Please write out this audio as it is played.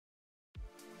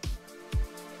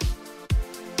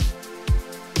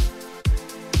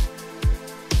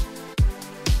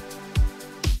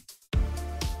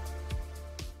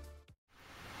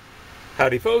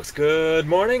Howdy folks, good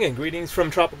morning and greetings from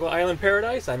tropical island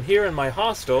paradise. I'm here in my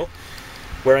hostel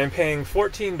where I'm paying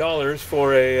 $14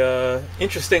 for a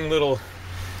interesting little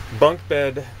bunk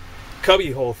bed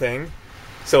cubby hole thing.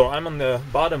 So I'm on the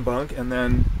bottom bunk and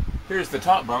then here's the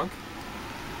top bunk,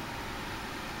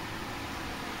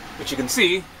 which you can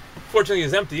see fortunately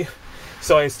is empty.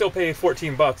 So I still pay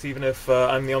 14 bucks even if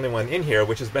I'm the only one in here,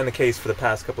 which has been the case for the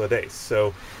past couple of days.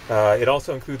 So it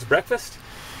also includes breakfast.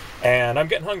 And I'm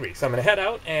getting hungry, so I'm going to head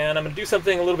out and I'm going to do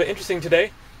something a little bit interesting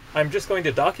today. I'm just going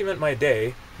to document my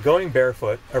day going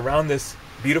barefoot around this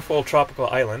beautiful tropical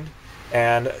island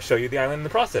and show you the island in the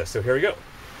process. So here we go.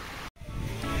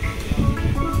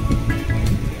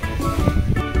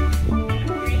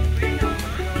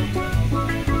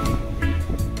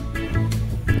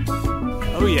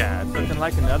 Oh yeah, it's looking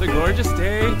like another gorgeous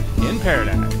day in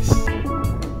paradise.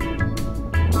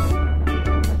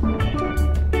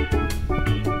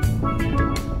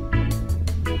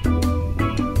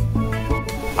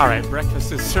 Alright,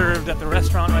 breakfast is served at the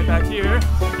restaurant right back here.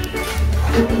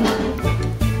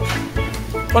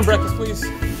 One breakfast, please.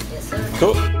 Yes, sir.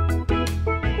 Cool.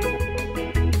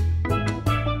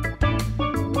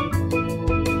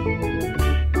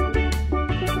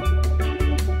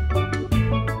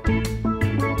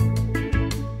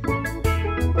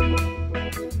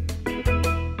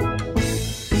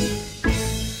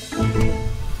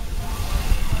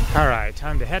 Alright,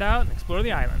 time to head out and explore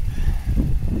the island.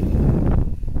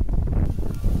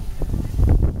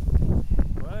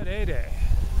 What a day.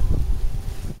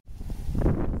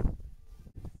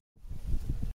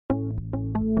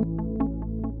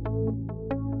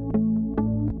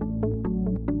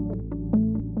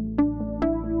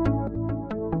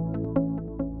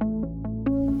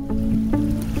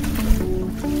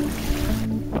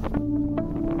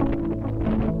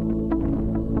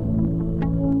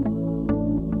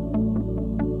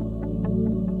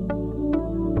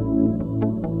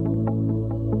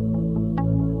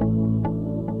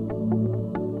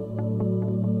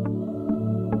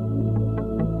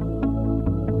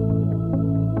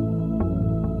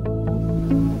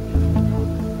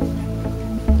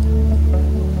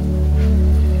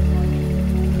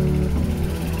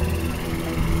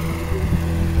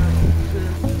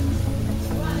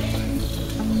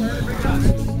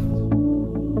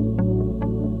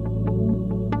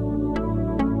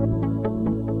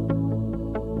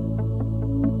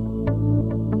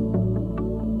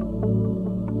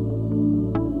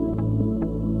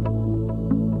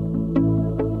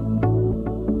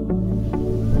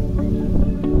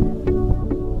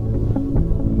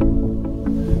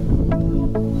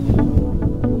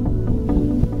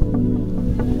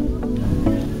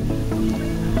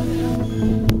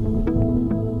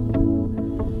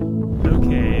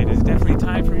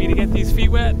 Time for me to get these feet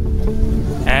wet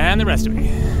and the rest of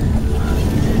me.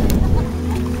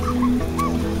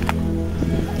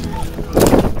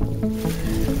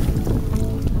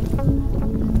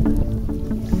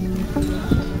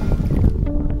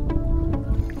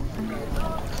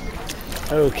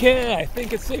 Okay, I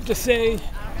think it's safe to say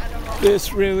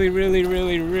this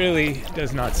really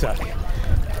does not suck.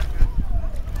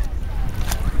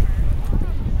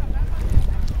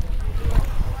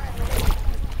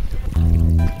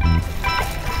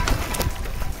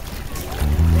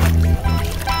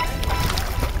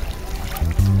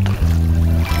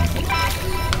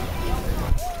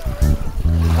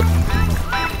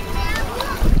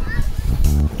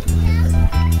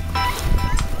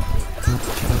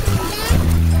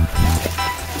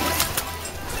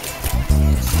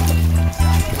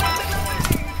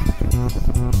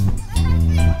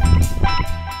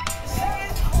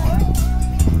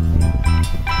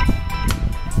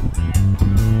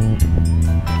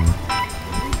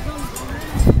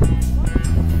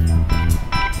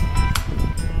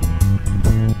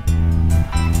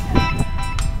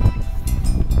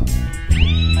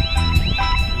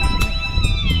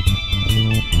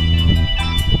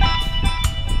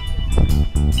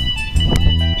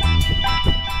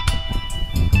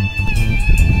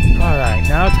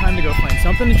 Now time to go find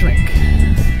something to drink.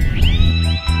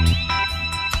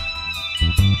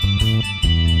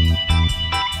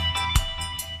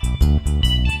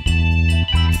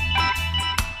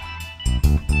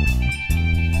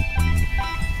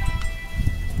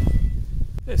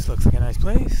 This looks like a nice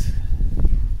place.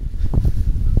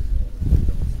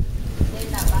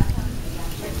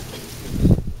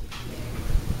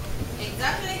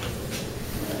 Exactly.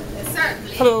 Yes, sir.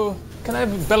 Please. Hello, can I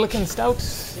have a Belican Stout?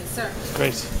 Yes, sir.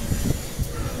 Great.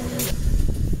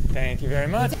 Thank you very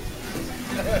much.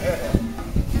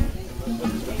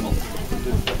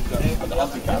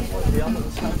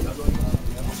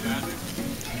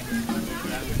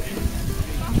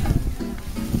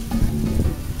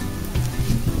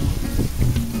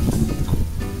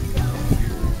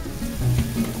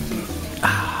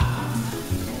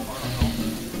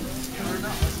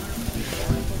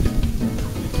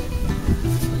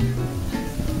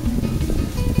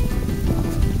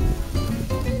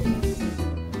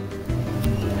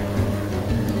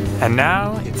 And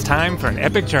now it's time for an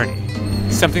epic journey,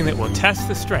 something that will test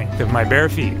the strength of my bare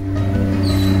feet.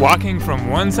 Walking from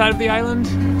one side of the island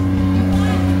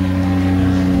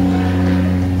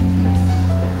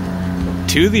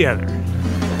to the other.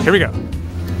 Here we go.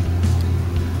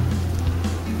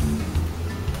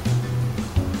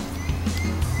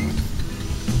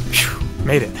 Whew,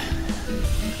 made it.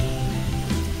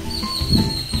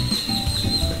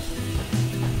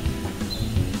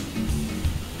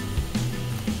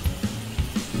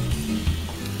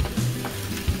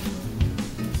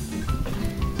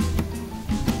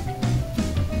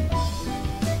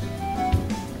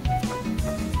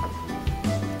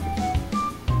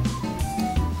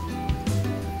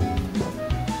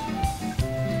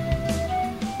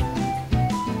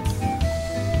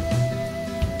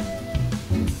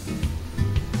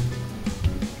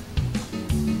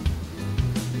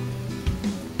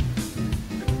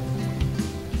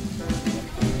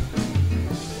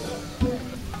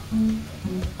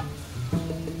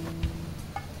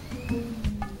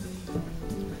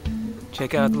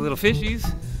 Check out the little fishies.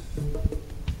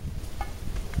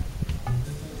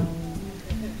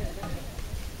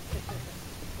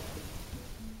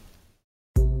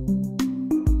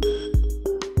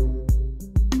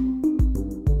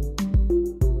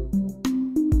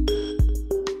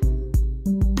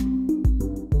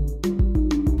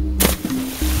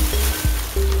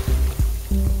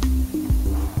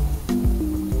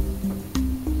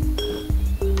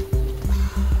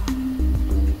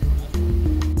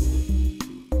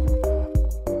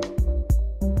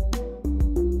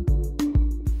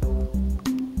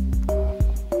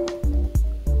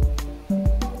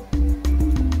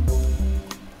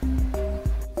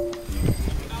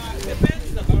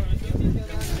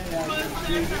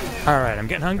 Alright, I'm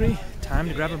getting hungry. Time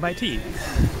to grab a bite to eat.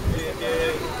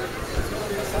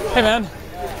 Hey man.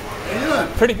 How you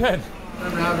doing? Pretty good.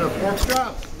 I'm having a pork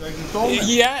chop, like you told me.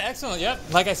 Yeah, excellent. Yep.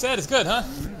 Like I said, it's good, huh?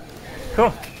 Cool.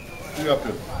 What you up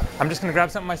to? I'm just gonna grab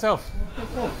something myself.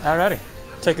 Alrighty.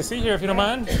 Take a seat here if you don't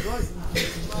mind.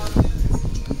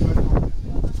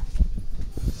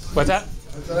 What's that?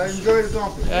 I said I enjoyed the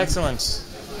company. Excellent.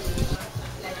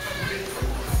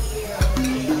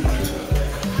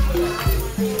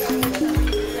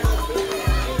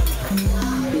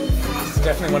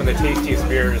 Definitely one of the tastiest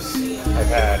beers I've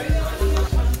had.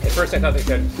 At first I thought they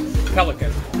said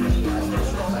Pelican,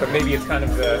 but maybe it's kind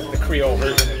of the Creole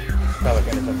version of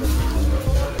Pelican or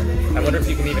something. I wonder if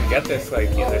you can even get this like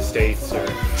in the States or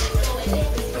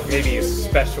maybe a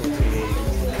specialty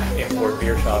import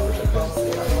beer shop or something.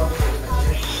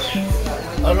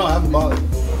 I don't know, I haven't bought it.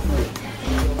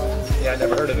 Yeah, I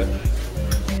never heard of it.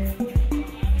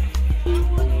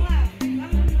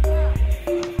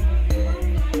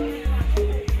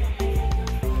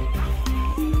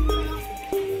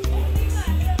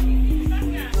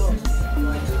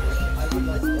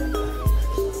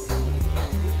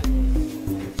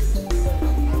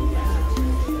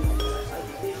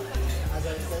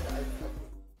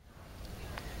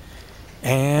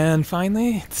 And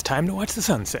finally, it's time to watch the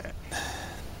sunset.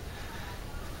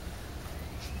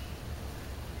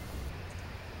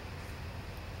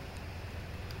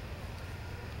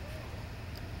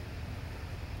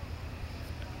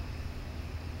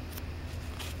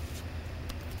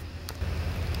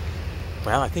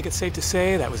 Well, I think it's safe to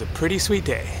say that was a pretty sweet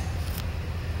day.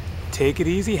 Take it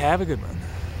easy, have a good one.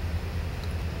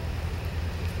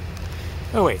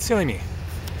 Oh wait, silly me.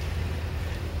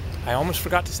 I almost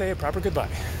forgot to say a proper goodbye.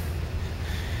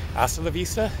 Hasta la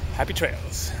vista, happy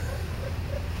trails.